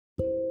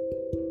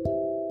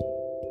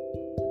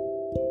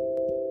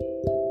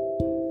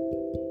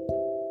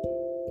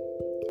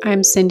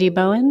I'm Cindy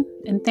Bowen,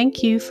 and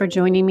thank you for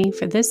joining me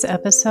for this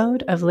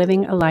episode of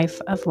Living a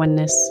Life of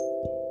Oneness.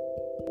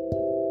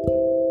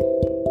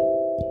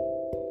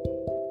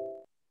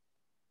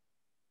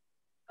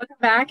 Welcome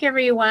back,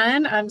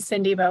 everyone. I'm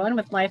Cindy Bowen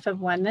with Life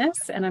of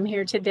Oneness, and I'm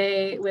here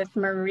today with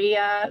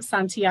Maria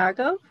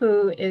Santiago,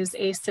 who is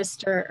a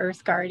sister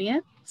Earth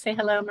Guardian. Say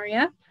hello,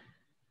 Maria.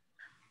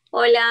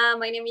 Hola,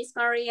 my name is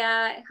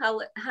Maria.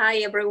 Hi,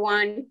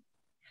 everyone.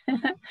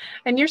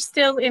 And you're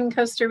still in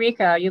Costa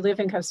Rica. You live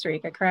in Costa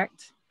Rica,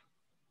 correct?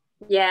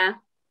 Yeah,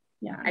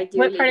 I do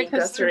live in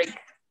Costa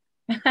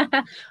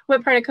Rica.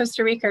 What part of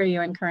Costa Rica are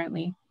you in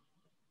currently?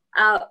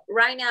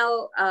 Right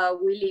now,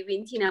 we live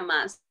in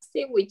Tinamaste,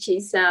 which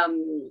is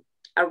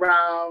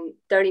around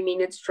 30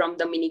 minutes from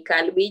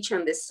Dominical Beach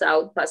on the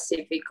South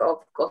Pacific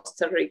of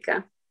Costa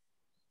Rica.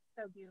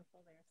 So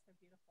beautiful there, so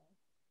beautiful.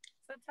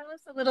 So tell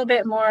us a little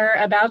bit more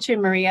about you,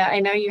 Maria. I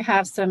know you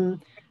have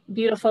some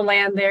beautiful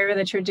land there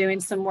that you're doing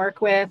some work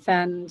with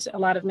and a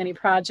lot of many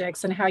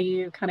projects, and how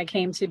you kind of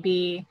came to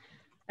be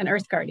an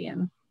Earth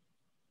Guardian.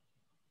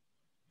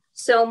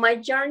 So my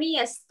journey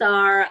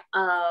started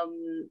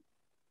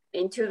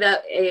into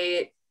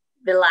the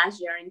last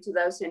year in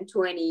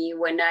 2020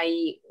 when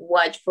I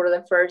watched for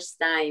the first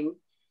time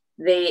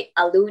the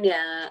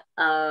Aluna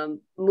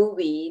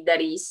movie that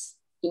is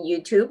in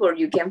YouTube, or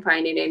you can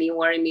find it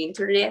anywhere in the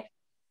internet.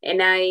 And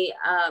I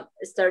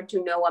started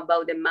to know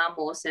about the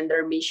mammals and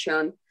their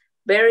mission,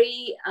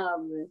 very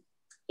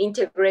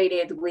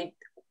integrated with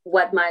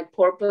what my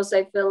purpose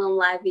I feel in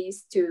life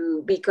is,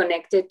 to be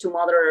connected to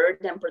Mother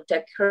Earth and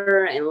protect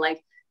her, and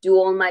like do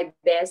all my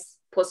best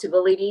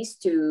possibilities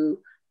to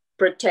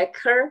protect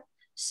her.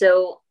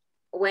 So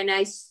when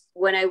I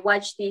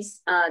watched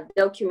this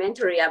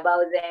documentary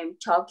about them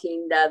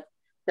talking that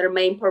their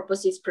main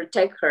purpose is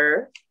protect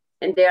her,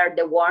 and they are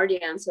the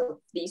guardians of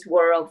this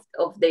world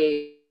of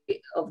the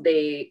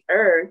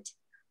earth,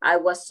 I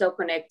was so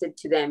connected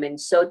to them and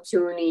so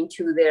tuned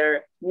into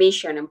their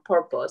mission and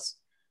purpose.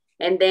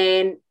 And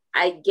then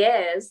I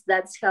guess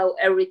that's how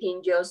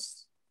everything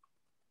just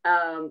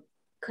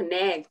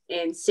connect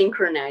and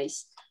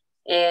synchronize.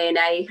 And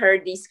I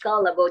heard this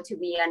call about to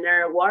be an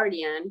earth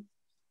guardian,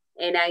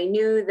 and I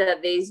knew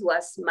that this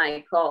was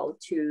my call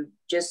to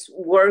just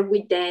work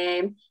with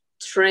them,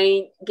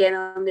 get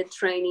on the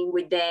training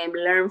with them,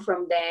 learn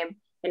from them,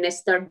 and I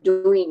start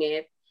doing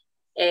it.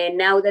 And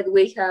now that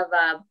we have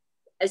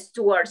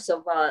stewards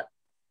of a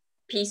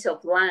piece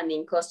of land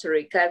in Costa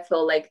Rica, I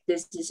feel like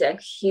this is a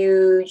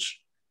huge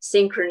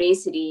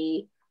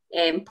synchronicity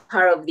and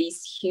part of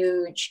this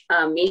huge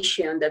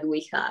mission that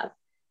we have.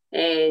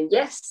 And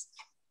yes.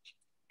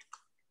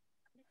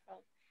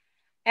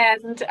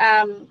 And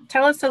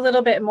tell us a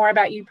little bit more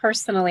about you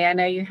personally. I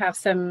know you have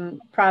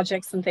some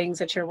projects and things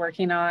that you're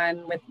working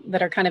on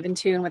that are kind of in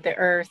tune with the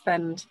earth,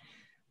 and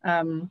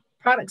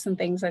products and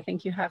things I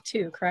think you have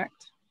too,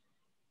 correct?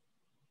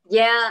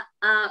 Yeah,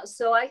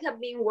 so I have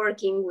been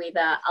working with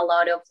a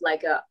lot of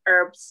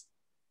herbs,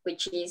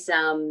 which is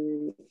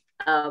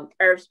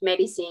herbs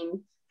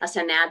medicine as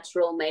a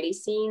natural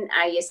medicine.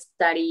 I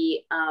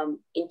studied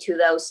in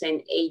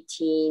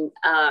 2018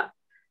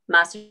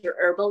 Master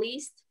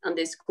Herbalist on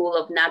the School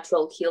of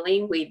Natural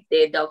Healing with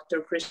the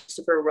Dr.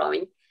 Christopher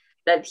Robin,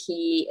 that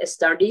he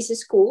started this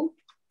school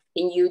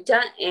in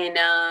Utah. And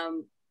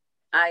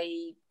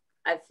I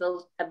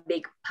felt a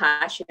big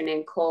passion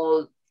and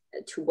call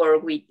to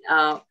work with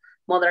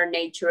Mother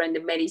Nature and the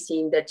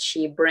medicine that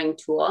she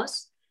brings to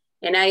us.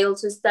 And I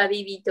also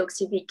studied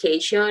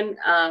detoxification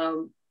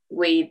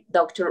with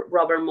Dr.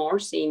 Robert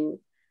Morse in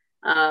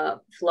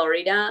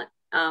Florida.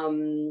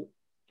 And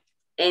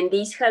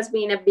this has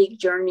been a big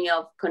journey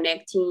of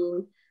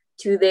connecting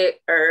to the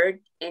earth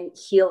and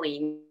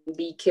healing,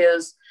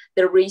 because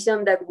the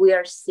reason that we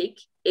are sick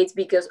is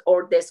because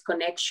of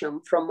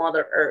disconnection from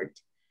Mother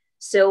Earth.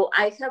 So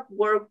I have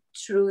worked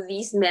through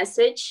this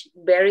message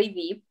very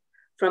deep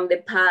from the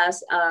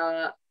past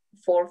 4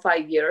 or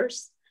 5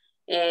 years,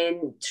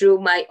 and through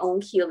my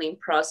own healing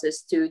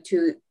process to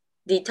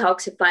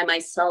detoxify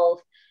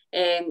myself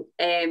and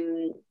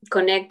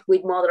connect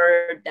with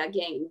Mother Earth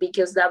again,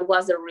 because that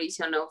was the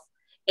reason of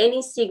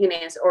any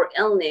sickness or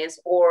illness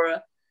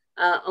or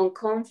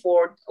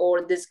uncomfort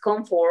or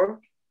discomfort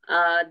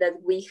that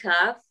we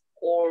have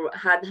or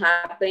had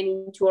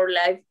happened into our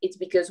life. It's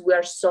because we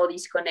are so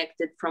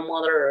disconnected from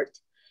Mother Earth.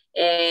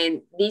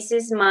 And this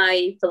is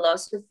my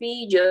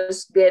philosophy: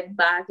 just get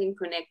back and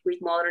connect with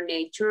Mother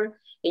Nature,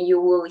 and you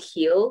will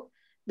heal,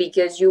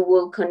 because you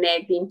will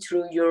connect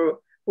into your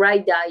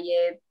right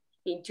diet,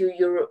 into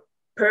your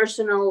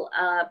personal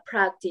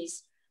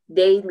practice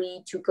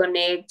daily, to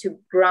connect, to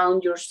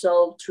ground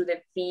yourself through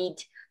the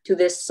feet to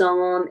the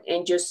sun,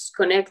 and just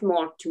connect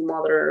more to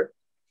Mother Earth.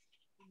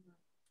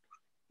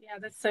 Yeah,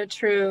 that's so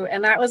true.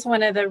 And that was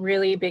one of the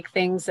really big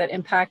things that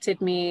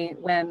impacted me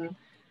when,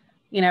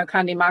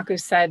 Kandi Maku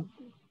said,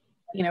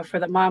 for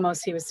the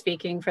mamos, he was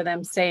speaking for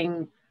them,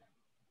 saying,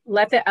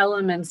 let the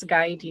elements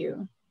guide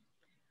you.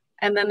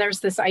 And then there's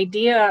this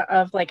idea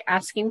of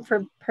asking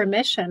for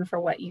permission for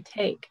what you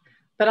take.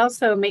 but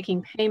also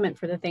making payment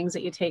for the things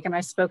that you take. And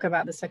I spoke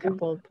about this a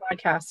couple of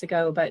podcasts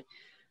ago, but,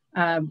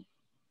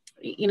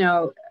 you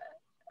know,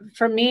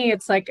 for me,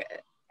 it's like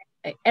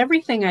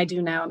everything I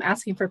do now, I'm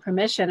asking for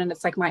permission. And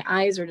it's like my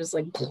eyes are just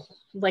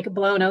like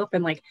blown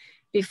open. Like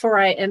before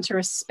I enter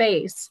a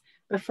space,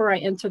 before I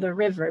enter the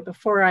river,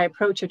 before I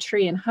approach a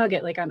tree and hug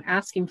it, like I'm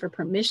asking for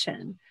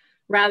permission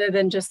rather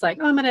than just like,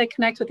 oh, I'm going to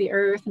connect with the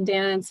earth and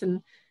dance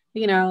and,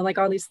 you know, like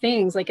all these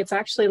things. Like it's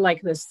actually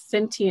like this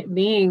sentient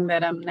being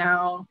that I'm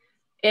now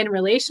in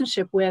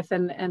relationship with.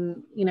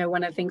 And, you know,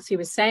 one of the things he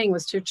was saying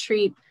was to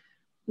treat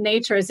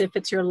nature as if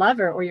it's your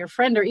lover or your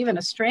friend or even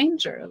a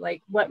stranger,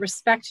 like what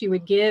respect you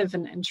would give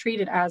and treat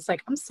it as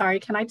like, I'm sorry,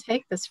 can I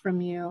take this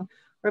from you?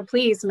 Or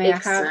please, may I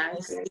have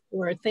this?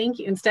 Or thank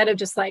you. Instead of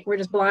just like, we're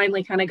just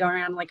blindly kind of going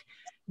around like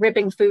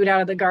ripping food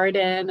out of the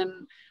garden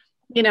and,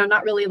 you know,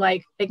 not really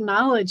like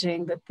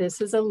acknowledging that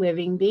this is a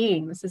living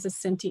being. This is a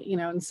sentient, you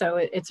know, and so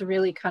it's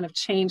really kind of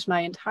changed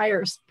my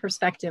entire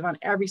perspective on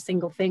every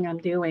single thing I'm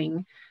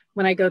doing.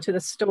 When I go to the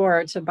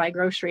store to buy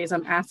groceries,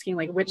 I'm asking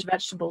like which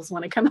vegetables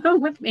want to come home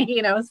with me,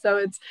 you know?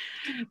 So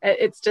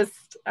it's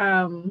just,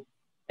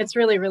 it's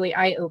really, really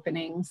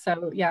eye-opening.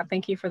 So yeah,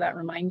 thank you for that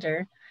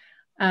reminder.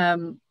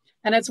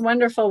 And it's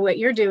wonderful what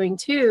you're doing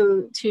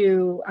too,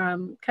 to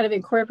kind of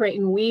incorporate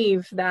and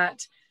weave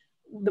that,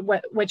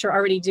 what you're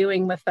already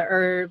doing with the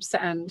herbs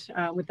and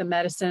with the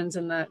medicines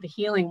and the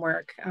healing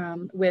work,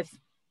 with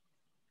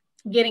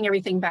getting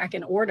everything back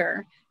in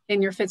order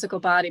in your physical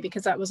body,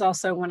 because that was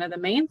also one of the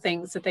main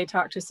things that they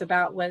talked to us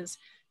about, was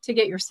to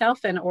get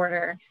yourself in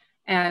order.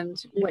 And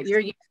what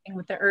you're using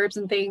with the herbs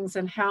and things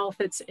and health,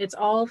 it's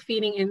all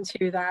feeding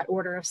into that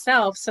order of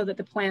self so that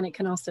the planet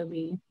can also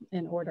be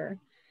in order.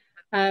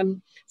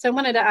 So I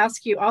wanted to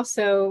ask you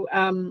also,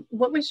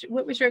 what was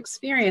your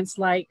experience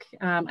like?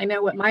 I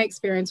know what my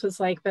experience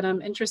was like, but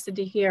I'm interested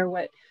to hear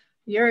what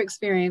your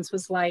experience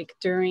was like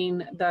during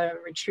the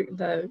retreat,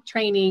 the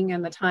training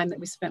and the time that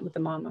we spent with the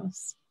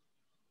mamos.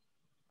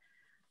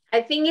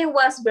 I think it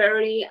was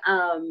very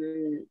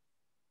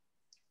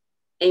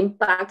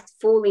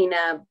impactful in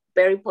a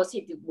very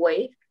positive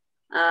way,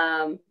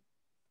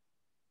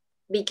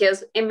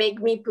 because it made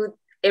me put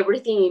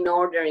everything in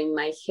order in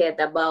my head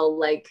about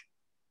like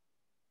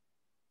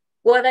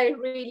what I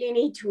really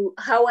need to,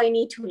 how I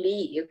need to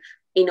live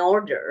in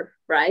order,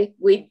 right?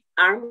 With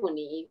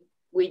harmony,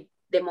 with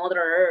the Mother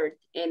Earth,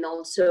 and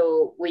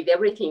also with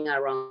everything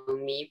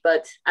around me.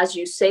 But as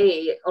you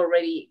say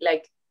already,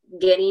 like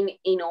getting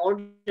in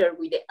order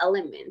with the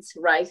elements,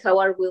 right? How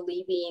are we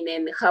living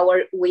and how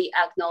are we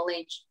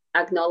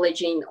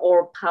acknowledging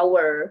our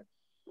power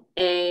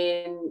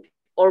and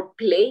our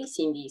place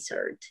in this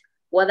earth?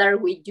 What are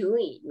we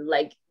doing?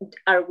 Like,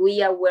 are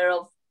we aware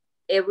of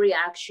every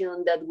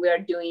action that we are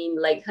doing,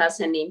 like has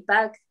an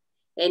impact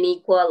and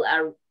equal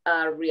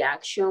a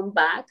reaction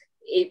back?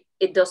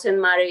 It doesn't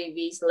matter if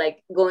it's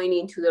like going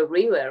into the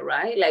river,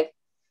 right? Like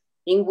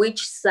in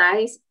which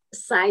side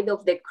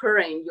of the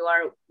current you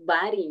are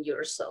bathing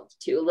yourself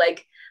to.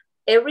 Like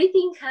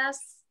everything has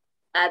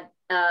a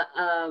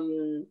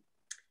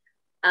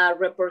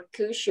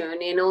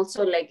repercussion and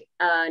also like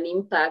an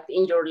impact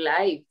in your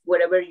life,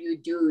 whatever you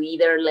do,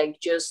 either like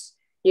just,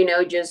 you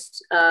know,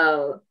 just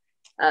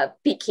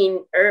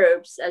picking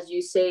herbs, as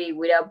you say,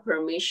 without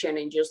permission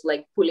and just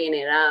like pulling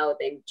it out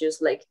and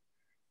just like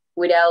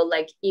without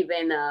like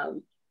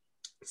even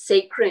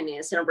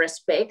sacredness and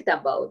respect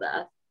about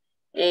that.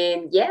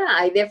 And yeah,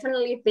 I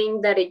definitely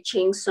think that it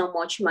changed so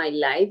much my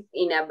life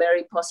in a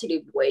very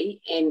positive way,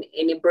 and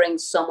it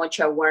brings so much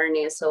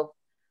awareness of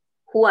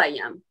who I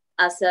am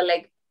as a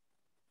like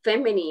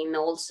feminine,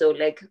 also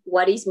like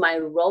what is my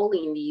role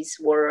in this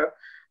world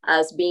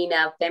as being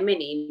a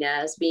feminine,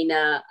 as being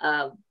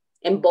a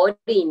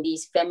embodying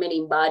this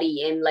feminine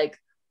body, and like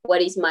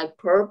what is my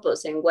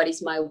purpose and what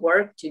is my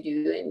work to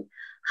do, and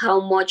how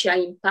much I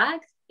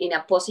impact in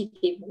a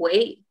positive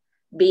way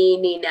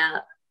being in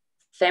a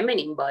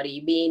feminine body,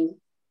 being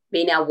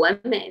a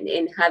woman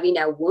and having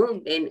a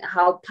womb, and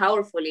how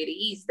powerful it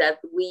is that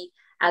we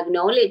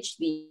acknowledge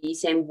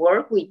this and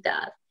work with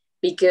that.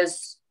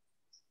 Because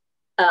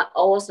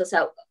also as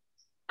a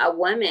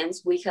women,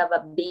 we have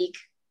a big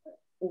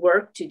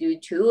work to do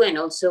too, and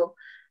also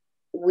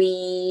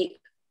we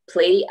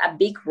play a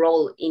big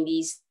role in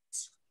this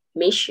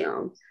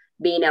mission,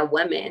 being a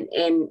woman,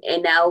 and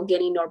now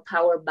getting our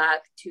power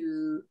back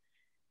to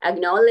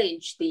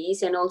acknowledge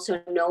this, and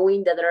also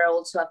knowing that there are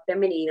also a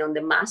feminine on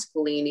the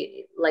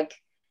masculine. Like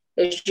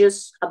it's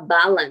just a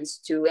balance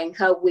too, and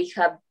how we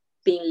have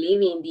been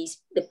living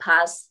the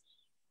past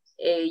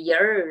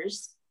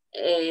years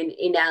and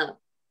in a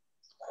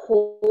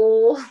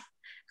whole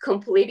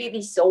completely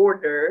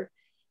disorder,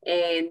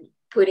 and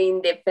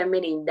putting the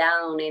feminine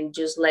down, and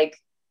just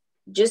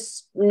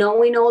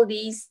knowing all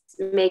these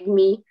make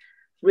me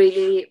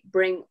really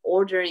bring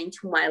order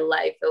into my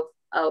life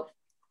of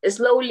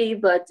slowly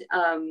but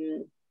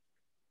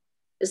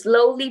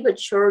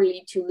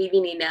surely to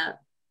living in a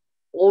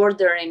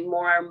order and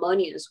more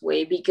harmonious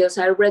way, because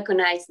I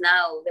recognize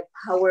now the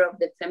power of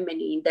the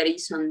feminine that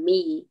is on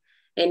me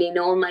and in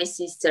all my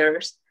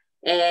sisters,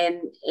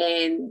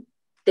 and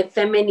the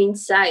feminine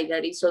side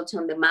that is also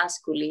on the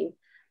masculine,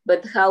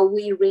 but how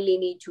we really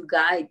need to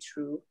guide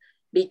through,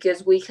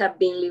 because we have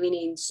been living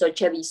in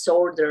such a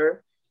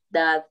disorder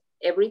that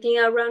everything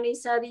around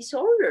is a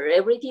disorder.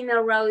 Everything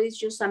around is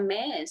just a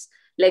mess.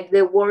 Like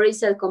the world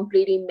is a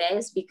complete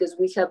mess because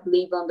we have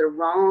lived on the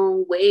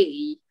wrong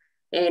way.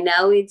 And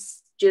now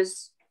it's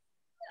just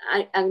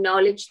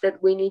acknowledge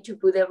that we need to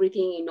put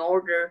everything in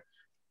order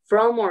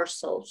from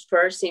ourselves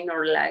first in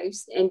our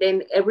lives, and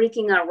then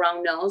everything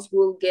around us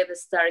will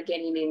start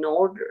getting in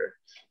order,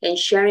 and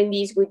sharing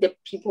this with the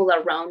people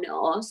around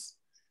us,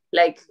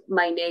 like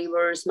my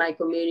neighbors, my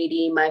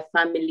community, my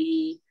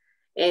family.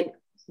 And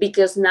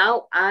because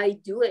now I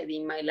do it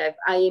in my life,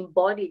 I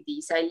embody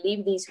this, I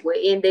live this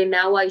way, and then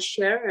now I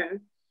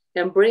share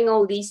and bring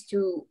all this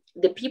to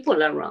the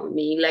people around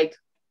me, like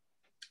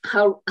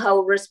how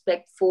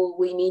respectful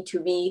we need to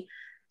be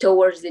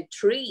towards the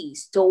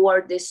trees,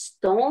 toward the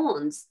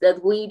stones,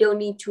 that we don't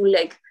need to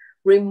like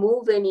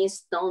remove any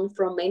stone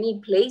from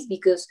any place,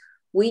 because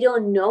we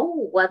don't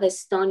know what a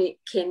stone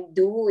can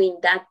do in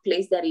that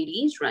place that it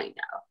is right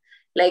now.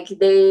 Like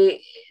the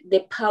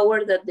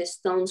power that the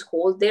stones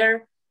hold,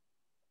 they're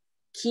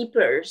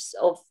keepers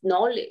of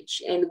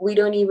knowledge, and we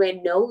don't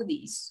even know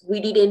this. We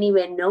didn't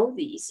even know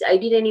this. I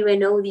didn't even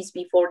know this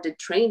before the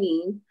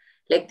training.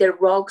 Like the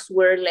rocks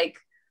were like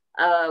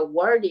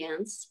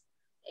guardians.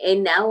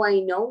 And now I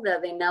know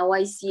that, and now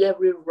I see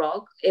every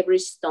rock, every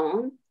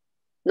stone,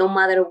 no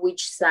matter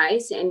which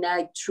size, and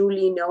I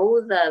truly know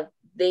that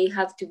they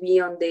have to be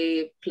on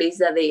the place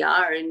that they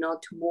are and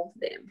not to move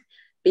them,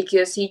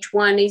 because each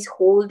one is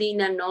holding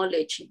a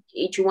knowledge,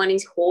 each one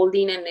is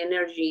holding an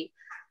energy.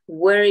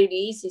 Where it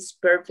is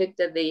perfect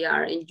that they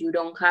are, and you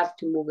don't have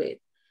to move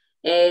it.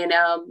 And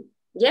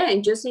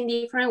and just in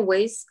different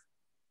ways,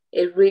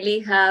 it really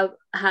had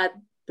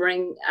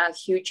bring a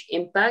huge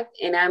impact,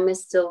 and I'm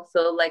still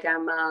feel like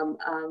I'm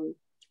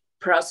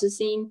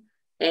processing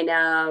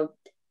and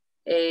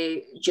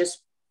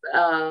just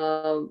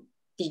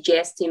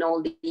digesting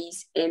all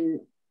these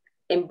and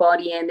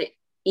embodying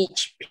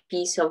each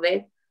piece of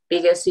it,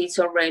 because it's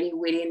already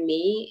within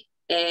me,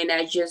 and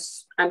I'm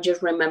just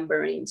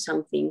remembering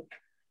something.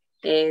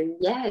 And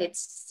yeah,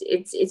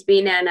 it's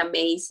been an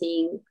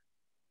amazing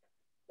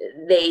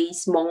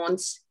days,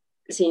 months,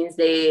 since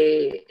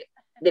the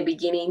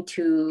beginning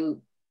to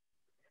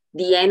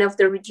the end of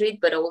the retreat,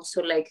 but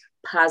also like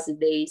past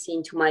days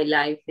into my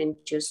life, and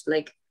just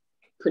like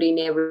putting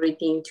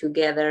everything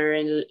together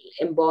and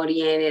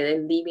embodying it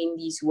and living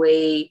this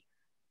way,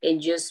 and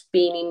just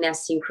being in a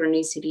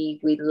synchronicity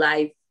with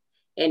life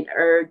and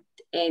earth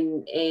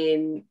and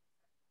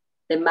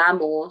the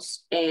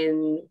mammals,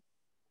 and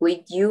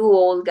with you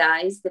all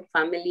guys, the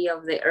family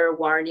of the Earth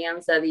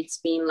Guardians, that it's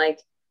been like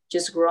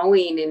just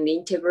growing and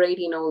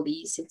integrating all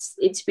these.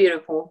 It's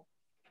beautiful.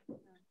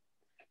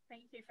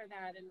 Thank you for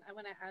that. And I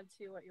want to add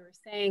to what you were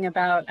saying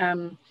about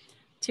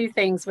two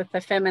things with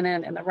the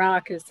feminine and the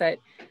rock, is that,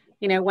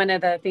 you know, one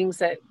of the things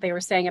that they were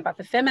saying about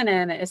the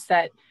feminine is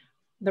that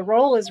the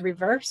role is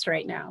reversed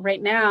right now.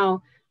 Right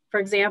now,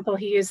 for example,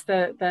 he used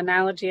the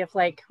analogy of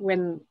like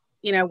when,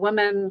 you know,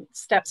 woman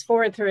steps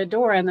forward through a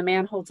door and the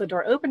man holds the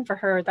door open for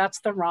her, that's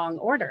the wrong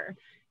order,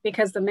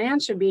 because the man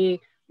should be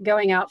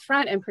going out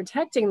front and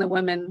protecting the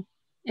woman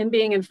and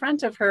being in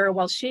front of her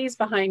while she's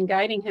behind,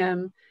 guiding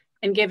him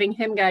and giving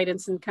him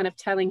guidance and kind of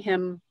telling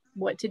him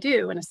what to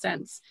do in a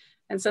sense.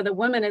 And so the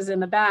woman is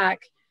in the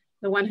back,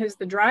 the one who's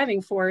the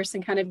driving force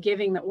and kind of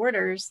giving the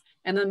orders,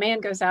 and the man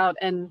goes out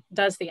and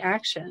does the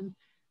action.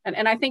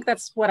 And I think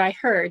that's what I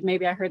heard.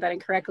 Maybe I heard that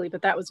incorrectly,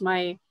 but that was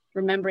my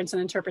remembrance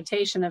and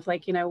interpretation of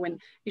like, you know, when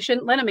you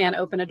shouldn't let a man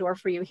open a door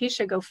for you, he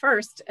should go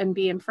first and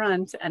be in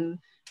front and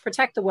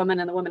protect the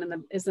woman, and the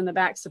woman is in the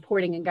back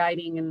supporting and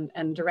guiding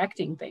and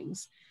directing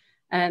things.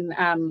 And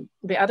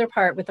the other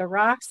part with the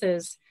rocks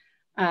is,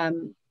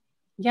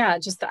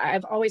 just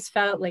I've always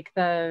felt like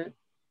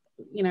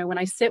you know, when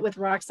I sit with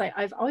rocks,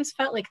 I've always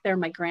felt like they're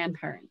my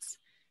grandparents.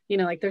 You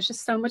know, like there's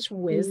just so much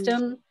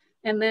wisdom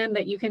in them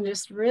that you can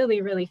just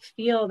really, really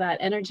feel that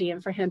energy.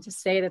 And for him to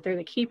say that they're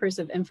the keepers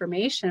of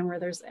information, where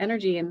there's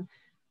energy and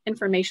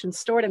information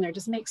stored in there,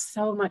 just makes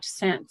so much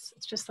sense.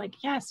 It's just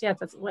like, yes,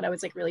 that's what I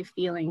was like really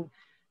feeling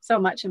so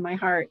much in my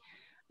heart.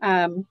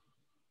 But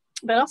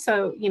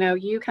also, you know,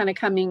 you kind of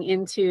coming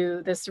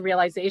into this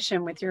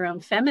realization with your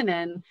own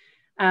feminine,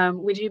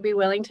 would you be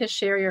willing to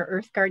share your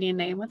Earth Guardian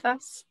name with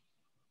us?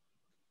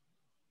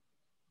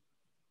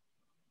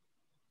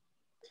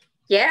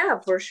 Yeah,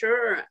 for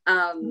sure.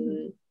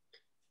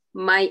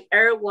 My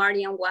Earth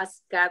Guardian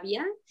was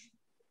Kavia,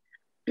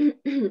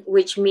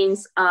 which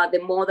means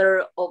the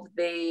mother of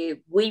the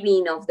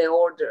weaving of the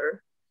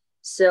order.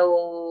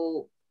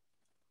 So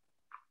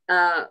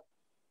what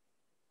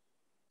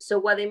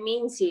it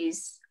means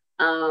is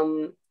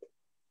I'm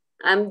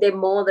the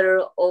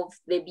mother of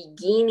the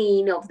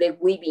beginning of the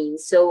weaving.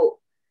 So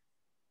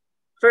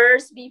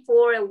first,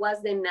 before it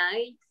was the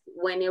night,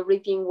 when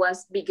everything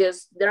was,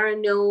 because there are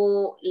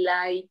no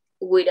light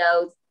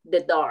without the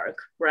dark,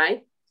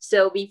 right?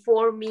 So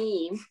before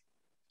me,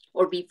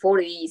 or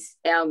before this,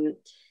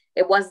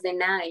 it was the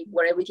night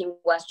where everything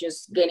was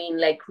just getting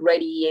like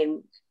ready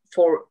and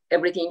for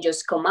everything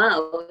just come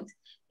out.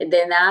 And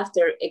then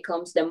after it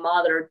comes the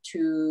mother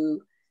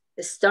to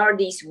start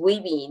this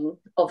weaving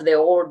of the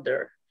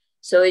order.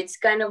 So it's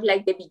kind of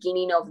like the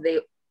beginning of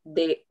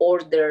the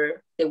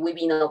order, the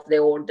weaving of the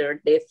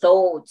order, the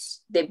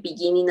thoughts, the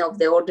beginning of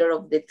the order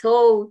of the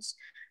thoughts.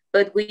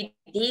 But with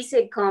this,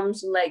 it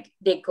comes like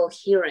the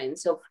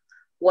coherence of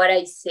what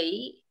I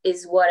say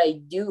is what I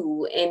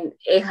do. And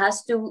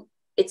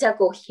it's a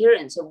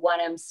coherence of what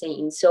I'm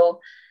saying. So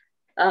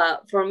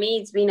for me,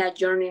 it's been a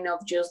journey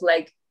of just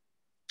like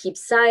keep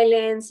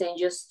silence and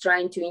just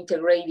trying to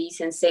integrate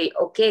this and say,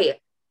 okay,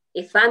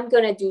 if I'm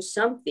going to do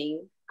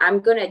something, I'm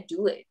going to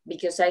do it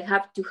because I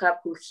have to have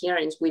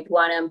coherence with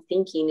what I'm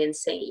thinking and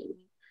saying.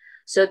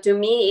 So to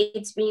me,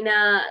 it's been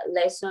a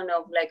lesson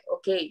of like,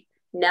 okay,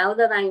 now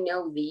that I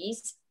know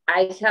this,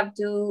 I have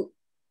to,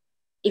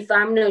 if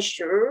I'm not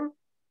sure,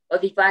 or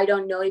if I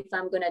don't know if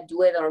I'm going to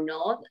do it or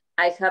not,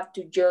 I have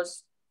to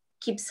just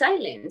keep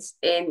silence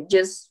and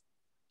just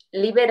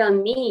leave it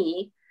on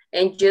me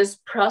and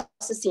just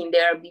processing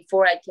there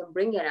before I can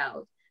bring it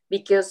out,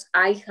 because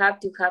I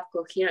have to have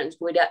coherence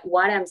with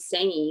what I'm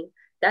saying.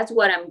 That's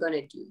what I'm going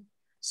to do.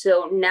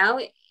 So now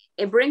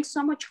it brings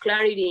so much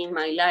clarity in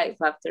my life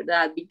after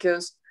that,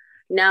 because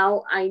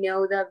now I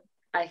know that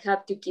I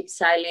have to keep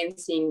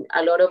silence in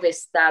a lot of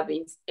stuff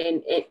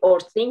and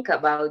or think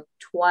about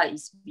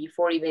twice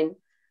before even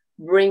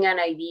bring an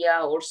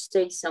idea or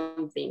say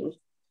something.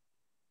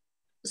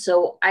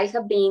 So I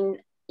have been,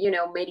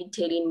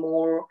 meditating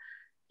more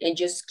and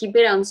just keep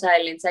it on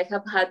silence. I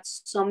have had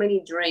so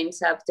many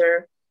dreams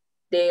after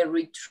the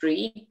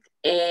retreat,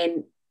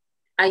 and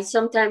I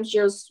sometimes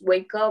just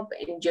wake up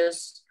and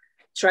just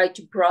try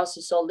to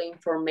process all the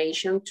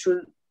information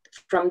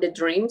from the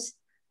dreams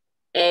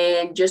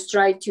and just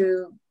try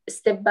to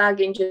step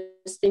back and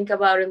just think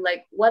about it,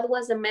 like what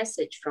was the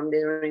message from the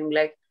dream,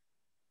 like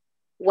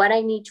what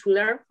I need to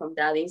learn from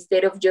that,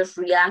 instead of just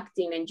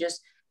reacting and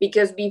just,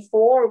 because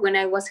before when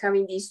I was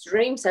having these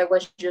dreams, I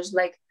was just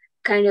like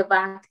kind of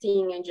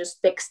acting and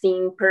just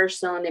texting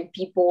person and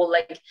people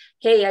like,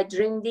 hey, I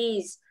dreamed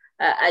this,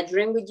 I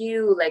dreamed with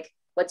you, like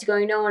what's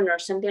going on or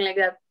something like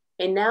that.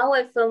 And now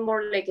I feel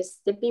more like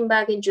stepping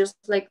back and just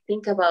like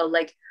think about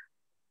like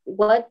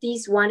what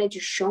this wanted to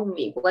show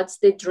me, what's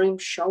the dream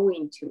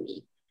showing to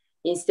me,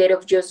 instead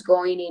of just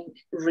going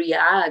and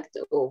react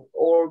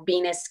or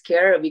being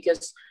scared,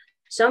 because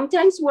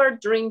sometimes were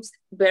dreams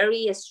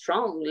very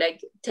strong,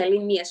 like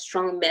telling me a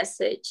strong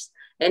message,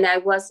 and I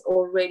was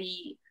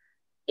already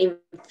in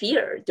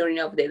fear during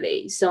of the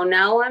day. So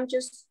now I'm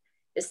just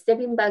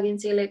stepping back and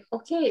say like,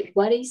 okay,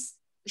 what is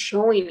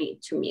showing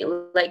it to me?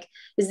 Like,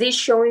 is this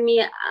showing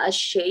me a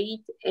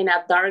shade and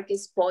a dark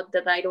spot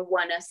that I don't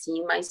want to see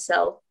in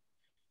myself?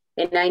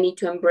 And I need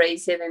to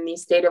embrace it. And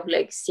instead of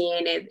like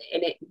seeing it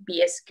and it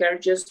be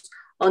scared, just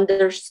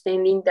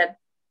understanding that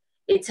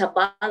it's a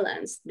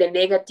balance, the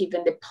negative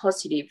and the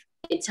positive,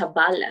 it's a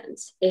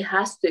balance. It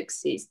has to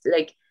exist.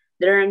 Like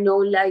there are no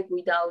light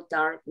without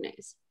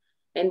darkness.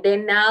 And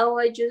then now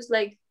I just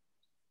like,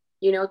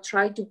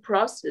 try to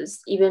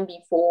process even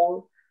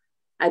before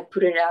I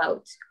put it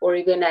out or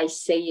even I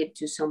say it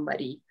to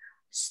somebody.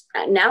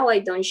 Now I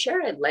don't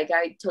share it. Like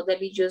I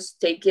totally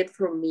just take it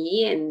from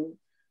me and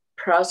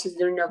process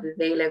during of the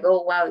day. Like,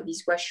 oh, wow,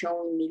 this was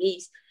showing me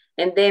this.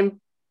 And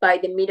then by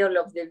the middle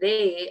of the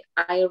day,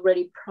 I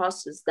already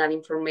processed that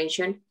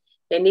information.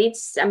 And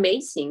it's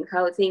amazing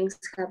how things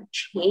have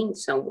changed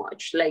so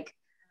much. Like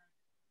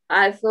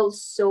I feel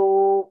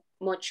so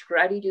much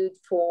gratitude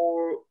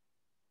for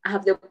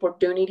have the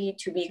opportunity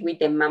to be with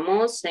the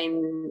mamos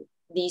and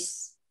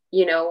this,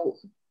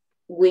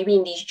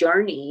 weaving this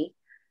journey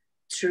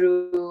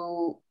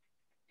through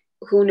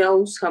who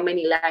knows how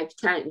many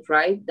lifetimes,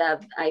 right?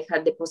 That I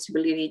had the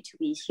possibility to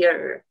be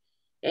here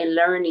and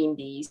learning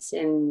this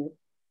and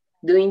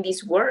doing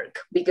this work,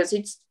 because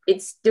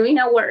it's doing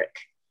a work.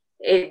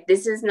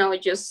 This is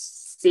not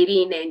just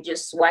sitting and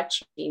just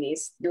watching,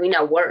 it's doing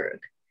a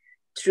work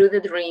through the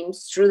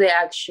dreams, through the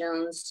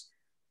actions,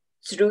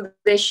 through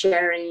the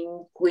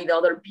sharing with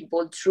other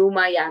people, through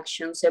my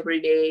actions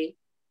every day.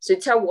 So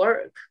it's a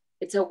work.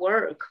 It's a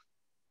work.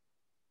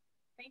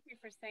 Thank you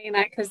for saying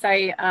that, because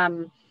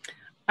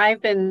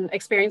I've been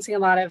experiencing a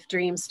lot of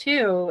dreams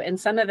too. And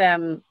some of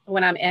them,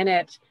 when I'm in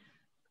it,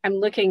 I'm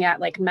looking at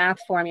like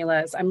math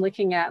formulas. I'm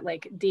looking at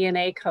like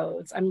DNA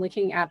codes. I'm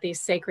looking at these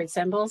sacred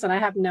symbols and I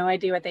have no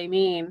idea what they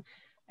mean.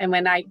 And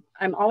when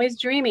I'm always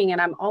dreaming and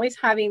I'm always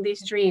having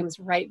these dreams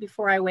right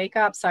before I wake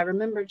up. So I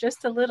remember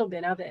just a little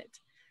bit of it.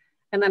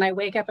 And then I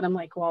wake up and I'm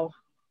like, well,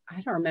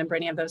 I don't remember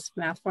any of those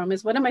math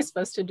formulas. What am I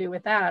supposed to do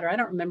with that? Or I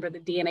don't remember the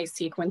DNA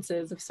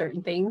sequences of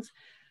certain things.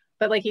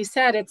 But like you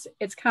said,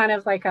 it's kind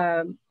of like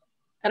I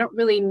don't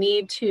really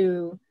need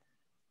to,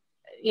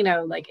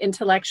 like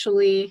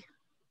intellectually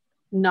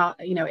not,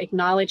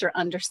 acknowledge or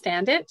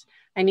understand it.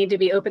 I need to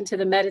be open to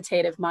the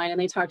meditative mind. And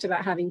they talked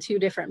about having two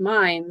different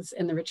minds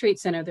in the retreat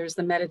center. There's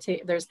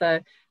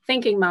the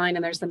thinking mind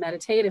and there's the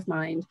meditative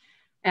mind.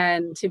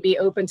 and to be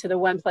open to the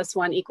 1 +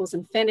 1 =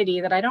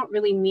 infinity, that I don't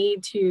really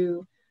need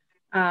to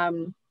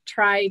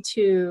try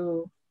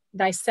to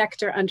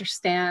dissect or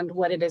understand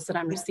what it is that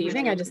I'm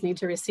receiving. I just need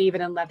to receive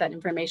it and let that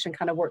information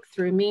kind of work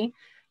through me,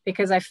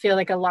 because I feel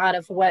like a lot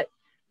of what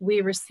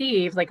we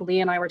receive, like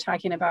Lee and I were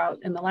talking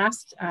about in the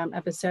last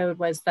episode,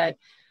 was that,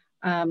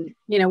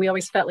 you know, we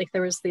always felt like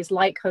there was these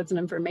light codes and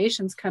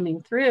informations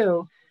coming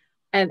through.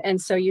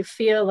 And so you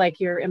feel like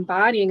you're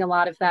embodying a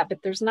lot of that, but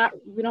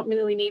we don't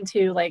really need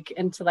to like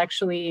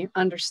intellectually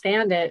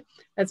understand it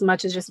as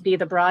much as just be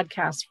the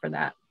broadcast for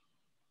that,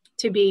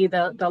 to be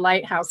the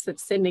lighthouse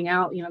that's sending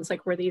out, you know, it's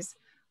like we're these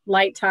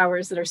light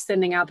towers that are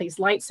sending out these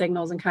light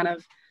signals and kind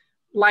of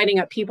lighting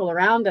up people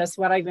around us.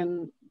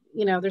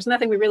 You know, there's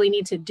nothing we really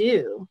need to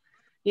do.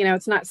 You know,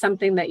 it's not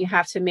something that you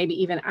have to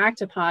maybe even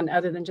act upon,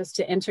 other than just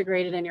to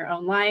integrate it in your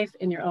own life,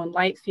 in your own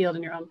light field,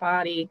 in your own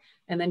body,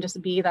 and then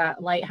just be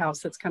that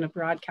lighthouse that's kind of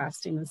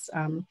broadcasting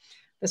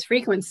this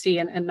frequency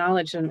and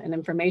knowledge and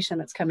information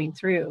that's coming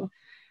through.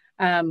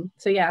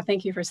 So yeah,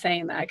 thank you for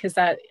saying that, because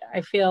that,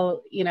 I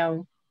feel, you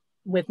know,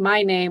 with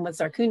my name, with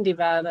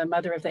Zarkundiva, the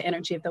mother of the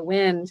energy of the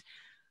wind,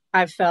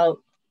 I've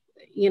felt,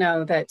 you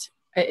know, that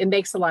it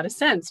makes a lot of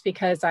sense,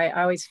 because I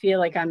always feel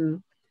like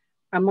I'm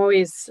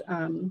always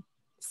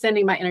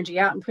sending my energy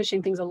out and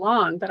pushing things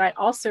along. But I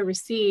also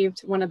received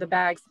one of the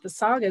bags that the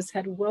sagas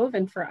had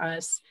woven for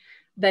us,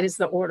 that is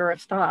the order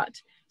of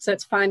thought. So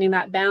it's finding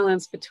that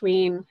balance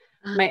between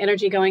my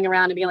energy going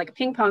around and being like a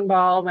ping pong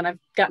ball when I've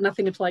got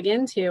nothing to plug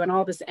into, and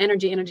all this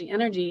energy,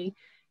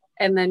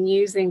 and then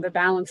using the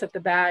balance of the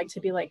bag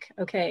to be like,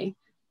 okay,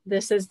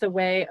 this is the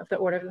way of the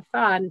order of the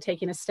thought, and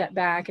taking a step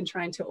back and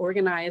trying to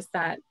organize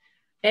that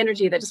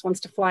energy that just wants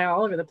to fly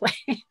all over the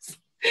place.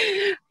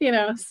 You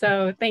know,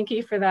 so thank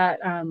you for that,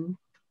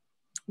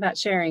 that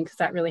sharing, because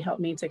that really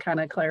helped me to kind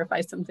of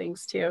clarify some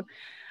things too.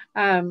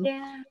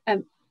 Yeah.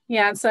 And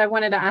yeah, so I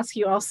wanted to ask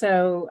you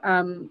also,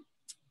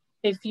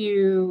 if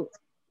you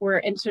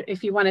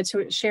wanted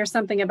to share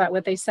something about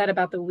what they said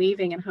about the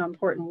weaving and how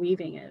important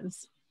weaving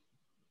is.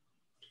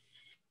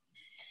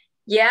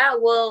 Yeah,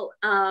 well,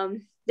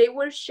 they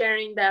were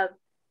sharing that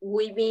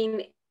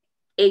weaving,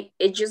 it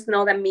just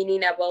not a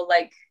meaning about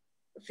like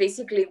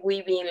physically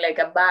weaving like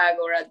a bag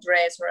or a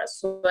dress or a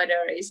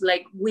sweater. It's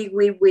like we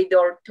weave with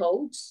our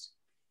thoughts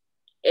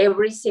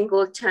every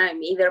single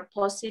time, either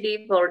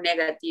positive or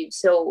negative.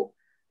 So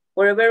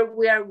wherever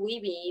we are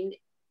weaving,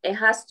 it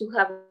has to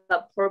have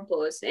a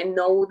purpose, and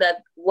know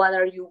that what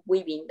are you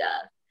weaving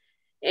that.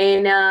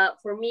 And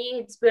for me,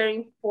 it's very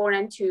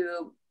important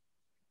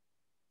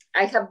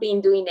I have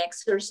been doing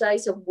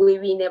exercise of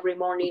weaving every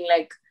morning,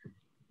 like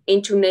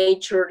into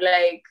nature,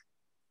 like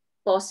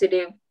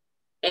positive,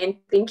 and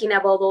thinking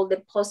about all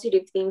the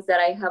positive things that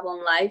I have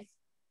on life.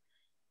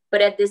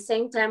 But at the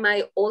same time,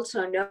 I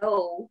also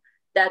know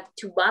that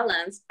to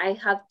balance, I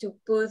have to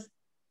put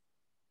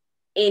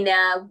in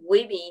a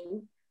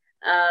weaving,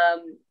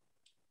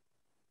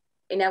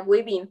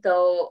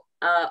 so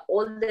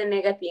all the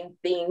negative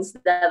things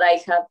that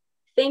I have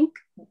think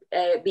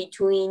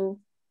between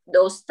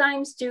those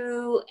times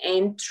too,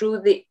 and through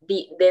the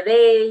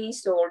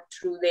days or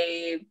through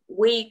the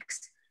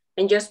weeks,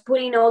 and just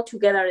putting all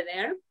together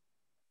there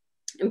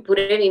and put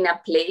it in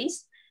a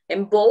place,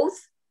 and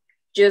both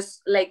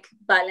just like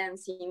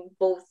balancing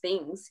both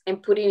things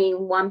and putting it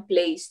in one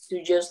place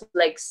to just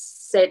like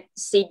sit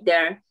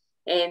there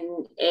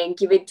and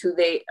give it to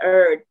the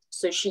earth,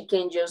 so she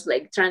can just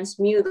like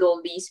transmute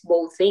all these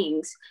both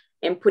things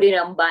and put it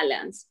on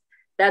balance.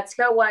 That's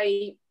how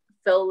I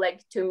felt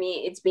like. To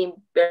me, it's been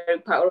very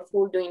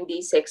powerful doing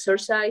this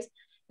exercise,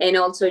 and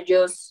also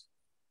just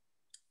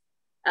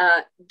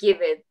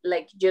give it,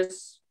 like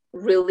just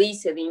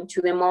release it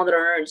into the Mother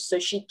Earth, so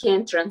she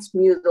can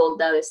transmute all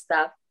that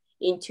stuff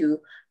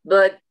into.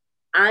 But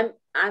I'm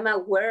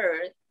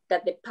aware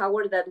that the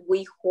power that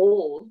we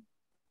hold,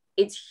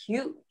 it's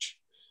huge.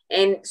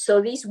 And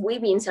so these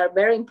weavings are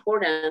very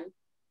important,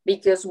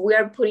 because we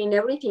are putting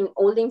everything,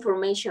 all the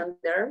information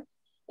there,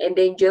 and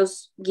then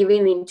just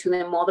giving into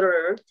the Mother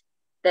Earth,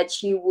 that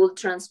she will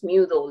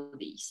transmute all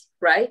these,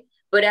 right?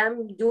 But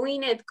I'm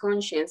doing it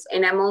conscious,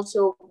 and I'm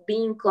also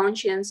being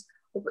conscious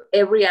of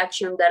every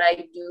action that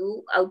I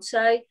do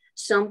outside.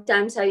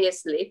 Sometimes I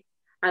sleep.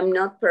 I'm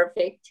not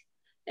perfect.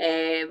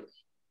 And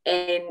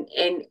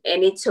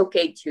it's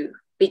okay too,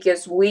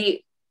 because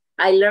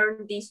I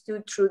learned this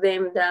too through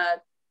them,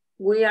 that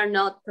we are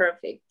not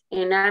perfect.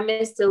 And I'm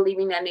still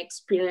living an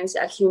experience,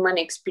 a human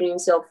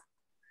experience of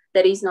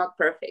that is not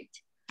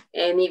perfect.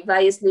 And if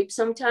I sleep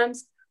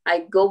sometimes, I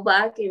go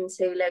back and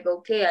say like,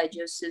 okay, I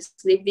just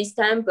sleep this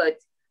time, but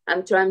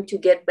I'm trying to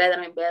get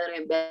better and better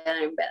and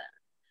better and better.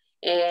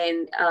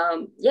 And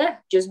yeah,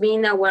 just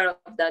being aware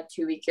of that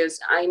too, because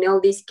I know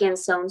this can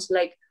sound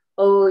like,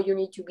 oh, you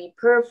need to be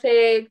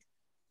perfect.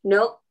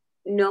 No,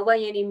 no, by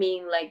any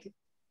means. Like,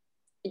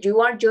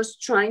 you are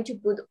just trying to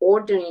put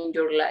order in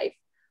your life,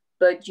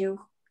 but you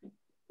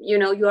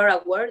know, you are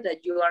aware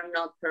that you are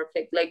not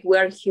perfect. Like,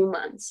 we're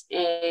humans,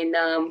 and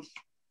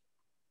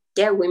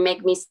yeah, we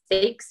make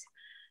mistakes,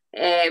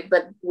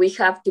 but we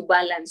have to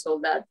balance all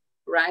that.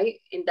 right?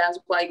 And that's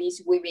why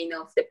this weaving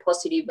of the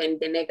positive and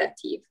the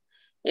negative,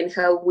 and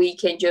how we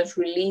can just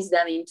release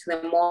that into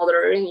the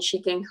mother, and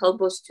she can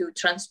help us to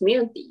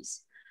transmute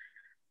these.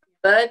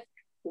 But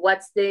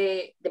what's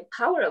the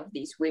power of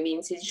these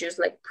weavings is just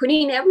like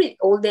putting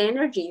all the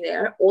energy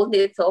there, all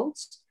the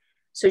thoughts,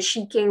 so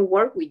she can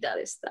work with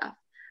that stuff.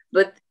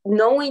 But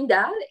knowing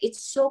that,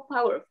 it's so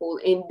powerful,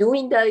 and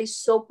doing that is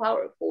so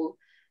powerful,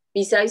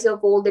 besides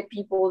of all the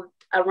people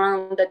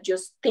around that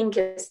just think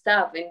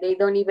stuff and they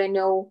don't even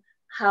know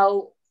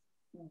how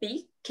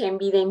big can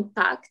be the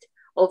impact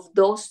of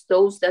those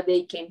that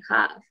they can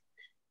have.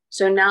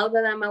 So now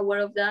that I'm aware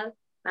of that,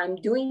 I'm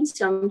doing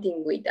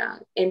something with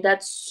that, and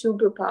that's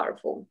super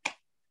powerful.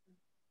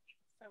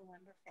 So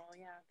wonderful.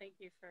 Yeah, thank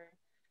you for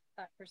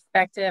that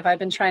perspective. I've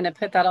been trying to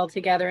put that all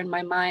together in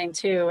my mind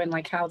too, and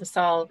like how this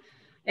all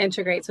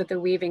integrates with the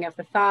weaving of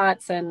the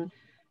thoughts. And,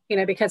 you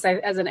know, because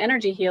as an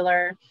energy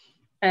healer,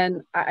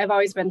 and I've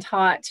always been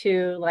taught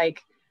to,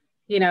 like,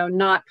 you know,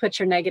 not put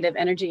your negative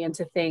energy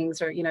into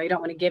things, or, you know, you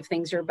don't want to give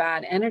things your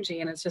bad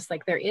energy. And it's just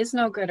like, there is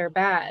no good or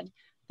bad.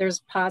 There's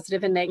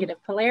positive and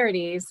negative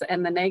polarities,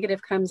 and the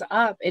negative comes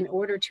up in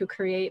order to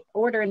create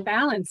order and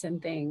balance in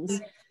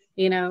things,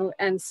 you know.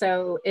 And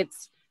so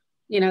it's,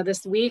 you know,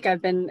 this week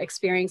I've been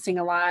experiencing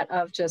a lot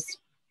of just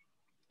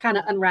kind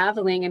of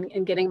unraveling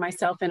and getting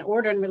myself in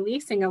order and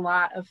releasing a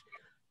lot of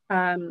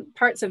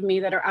parts of me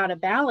that are out of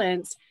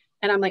balance.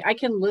 And I'm like, I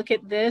can look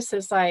at this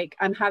as like,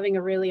 I'm having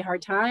a really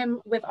hard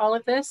time with all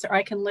of this, or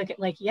I can look at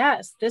like,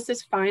 yes, this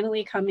is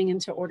finally coming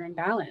into order and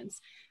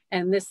balance.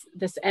 And this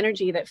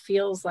energy that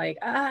feels like,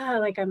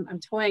 like I'm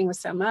toying with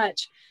so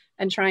much,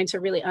 and trying to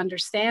really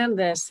understand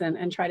this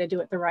and try to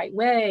do it the right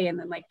way. And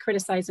then like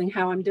criticizing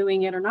how I'm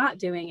doing it or not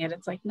doing it.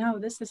 It's like, no,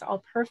 this is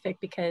all perfect,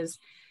 because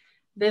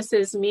this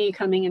is me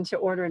coming into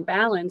order and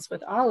balance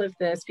with all of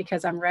this,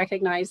 because I'm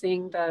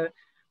recognizing the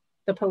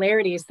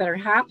polarities that are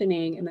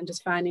happening, and then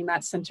just finding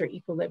that center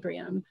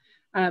equilibrium.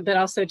 But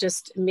also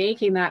just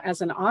making that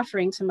as an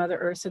offering to Mother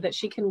Earth, so that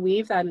she can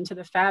weave that into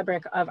the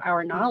fabric of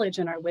our knowledge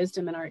and our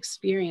wisdom and our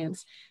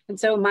experience. And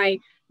so my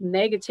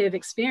negative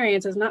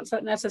experience is not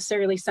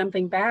necessarily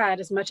something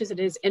bad, as much as it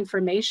is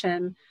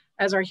information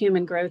as our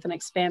human growth and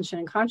expansion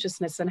and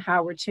consciousness, and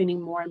how we're tuning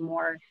more and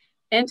more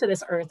into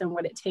this earth and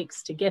what it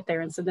takes to get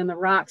there. And so then the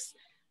rocks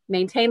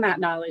maintain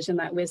that knowledge and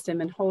that wisdom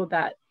and hold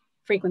that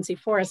frequency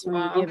for us when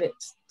we give it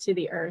to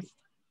the earth,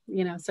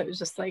 you know. So it was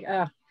just like,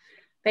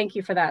 thank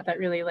you for that. That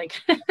really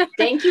like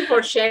thank you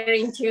for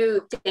sharing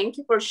too. Thank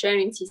you for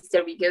sharing,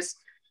 sister, because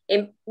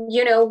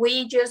you know,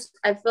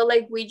 I feel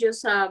like we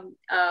just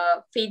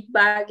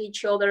feedback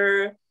each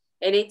other,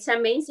 and it's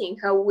amazing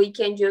how we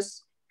can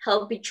just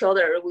help each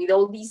other with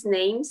all these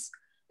names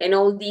and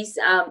all these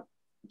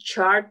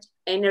chart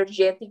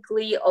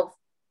energetically of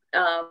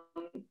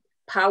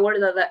power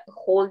that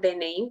hold the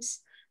names,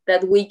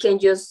 that we can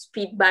just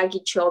feedback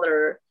each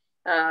other,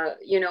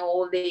 you know,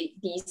 all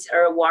these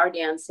are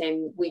guardians,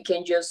 and we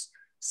can just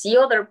see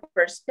other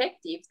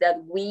perspectives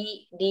that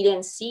we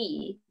didn't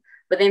see.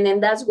 But then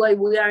that's why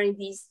we are in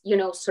this, you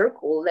know,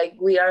 circle. Like,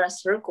 we are a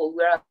circle,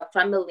 we are a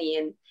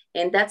family,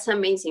 and that's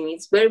amazing.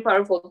 It's very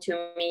powerful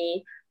to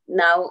me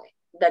now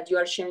that you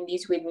are sharing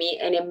this with me,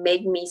 and it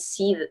made me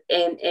see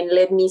and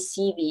let me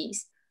see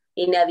this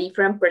in a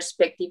different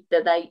perspective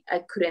that I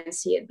couldn't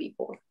see it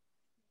before.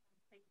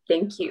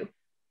 Thank you.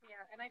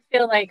 And I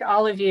feel like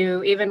all of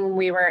you, even when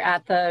we were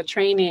at the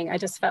training, I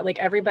just felt like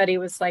everybody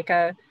was like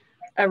a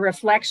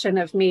reflection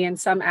of me in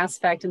some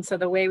aspect. And so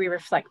the way we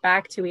reflect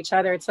back to each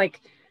other, it's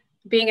like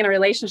being in a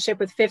relationship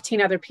with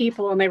 15 other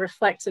people, and they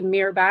reflect and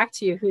mirror back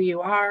to you who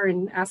you are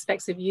and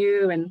aspects of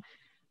you, and,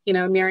 you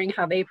know, mirroring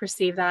how they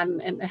perceive that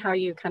and how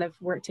you kind of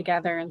work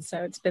together. And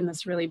so it's been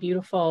this really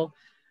beautiful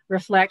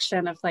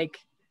reflection of, like,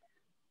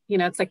 you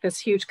know, it's like this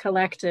huge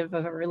collective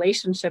of a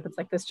relationship. It's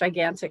like this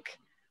gigantic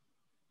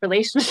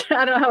relationship.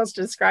 I don't know how else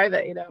to describe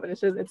it, you know, but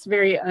it's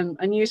very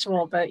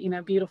unusual, but, you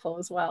know, beautiful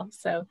as well.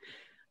 So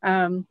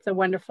it's a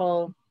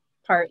wonderful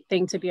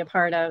thing to be a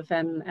part of.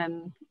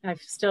 And I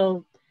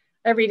still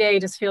every day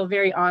just feel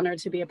very honored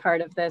to be a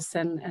part of this,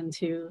 and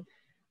to,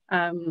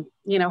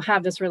 you know,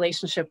 have this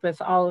relationship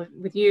with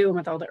you and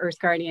with all the Earth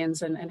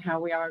Guardians, and how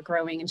we are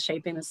growing and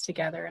shaping this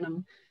together. And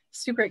I'm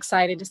super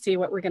excited to see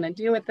what we're going to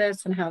do with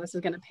this, and how this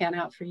is going to pan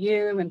out for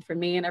you and for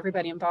me and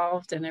everybody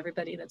involved, and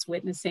everybody that's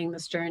witnessing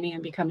this journey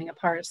and becoming a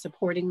part of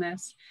supporting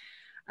this.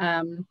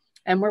 And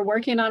we're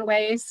working on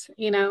ways,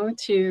 you know,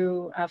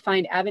 to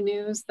find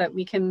avenues that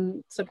we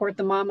can support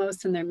the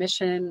Mamos and their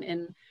mission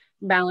in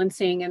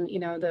balancing. And, you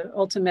know, the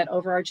ultimate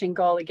overarching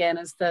goal, again,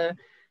 is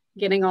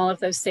getting all of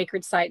those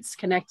sacred sites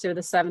connected to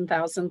the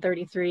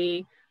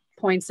 7,033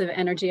 points of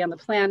energy on the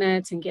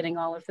planet, and getting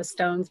all of the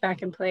stones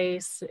back in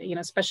place, you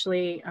know,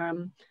 especially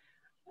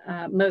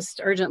most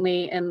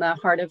urgently in the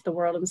heart of the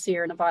world in the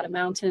Sierra Nevada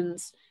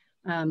mountains,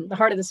 the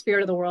heart of the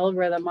spirit of the world,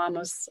 where the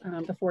Mamos,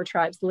 the 4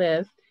 tribes,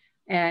 live,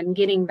 and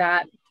getting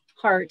that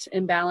heart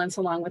in balance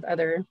along with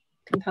other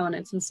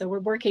components. And so we're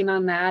working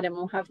on that, and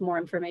we'll have more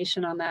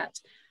information on that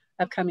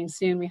upcoming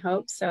soon, we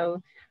hope.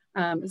 So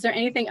is there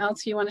anything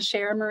else you want to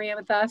share, Maria,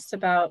 with us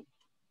about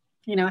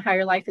how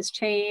your life has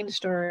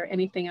changed, or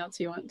anything else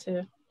you want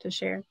to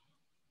share.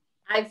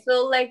 I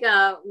feel like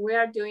we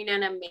are doing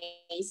an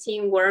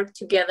amazing work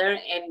together,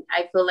 and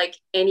I feel like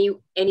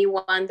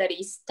anyone that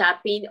is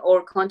tapping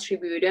or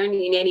contributing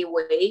in any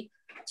way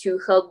to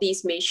help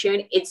this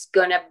mission, it's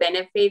gonna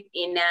benefit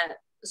in a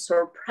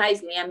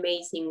surprisingly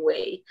amazing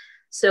way.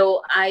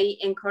 So I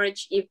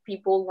encourage, if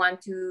people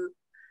want to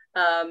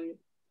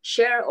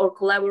share or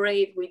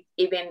collaborate with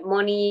even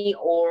money,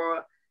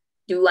 or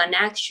do an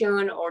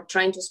action, or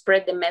trying to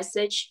spread the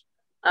message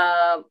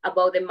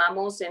about the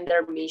mammals and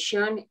their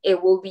mission,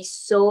 it will be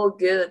so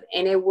good,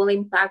 and it will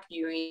impact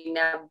you in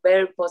a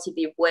very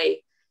positive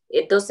way.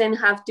 It doesn't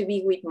have to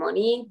be with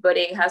money, but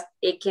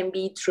it can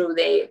be through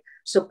the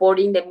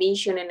supporting the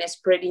mission and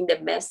spreading the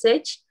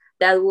message.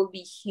 That will be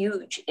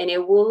huge, and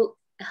it will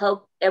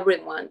help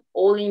everyone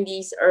all in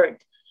this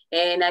earth.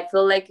 And I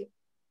feel like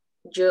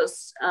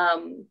just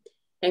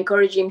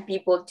encouraging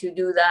people to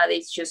do that,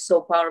 it's just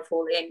so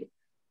powerful,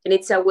 and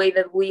it's a way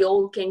that we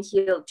all can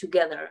heal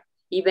together,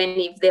 even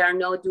if they are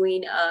not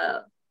doing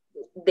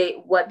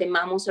what the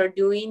mammals are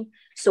doing.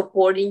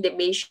 Supporting the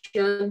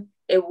mission,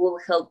 it will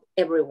help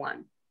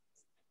everyone.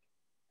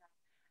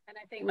 And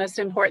I think most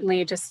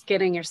importantly, just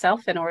getting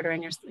yourself in order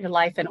and your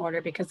life in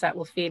order, because that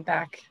will feed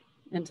back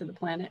into the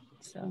planet.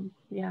 So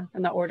yeah,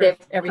 and the order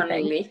Definitely. of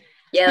everything.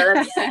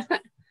 Yeah,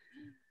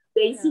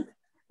 that's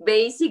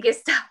basic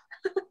stuff.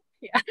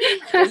 Yeah.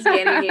 Just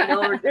getting in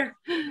order.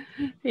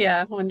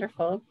 Yeah,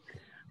 wonderful.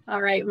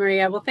 All right,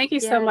 Maria. Well, thank you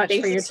so much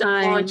for your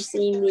time. Thank you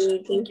so much,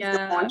 Cindy. Thank you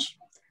so much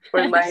for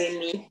inviting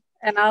me.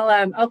 And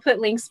I'll put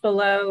links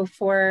below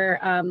for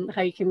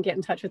how you can get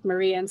in touch with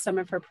Maria and some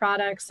of her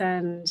products,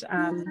 and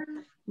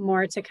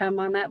more to come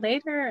on that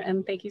later.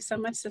 And thank you so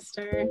much,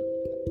 sister.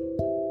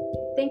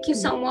 Thank you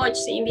so much,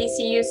 Cindy.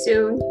 See you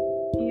soon.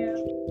 Yeah.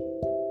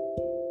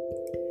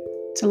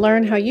 To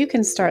learn how you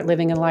can start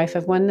living a life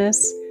of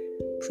oneness,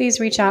 please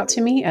reach out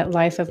to me at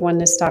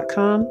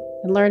lifeofoneness.com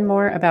and learn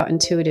more about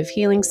intuitive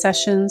healing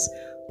sessions,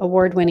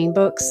 award-winning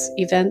books,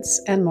 events,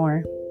 and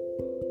more.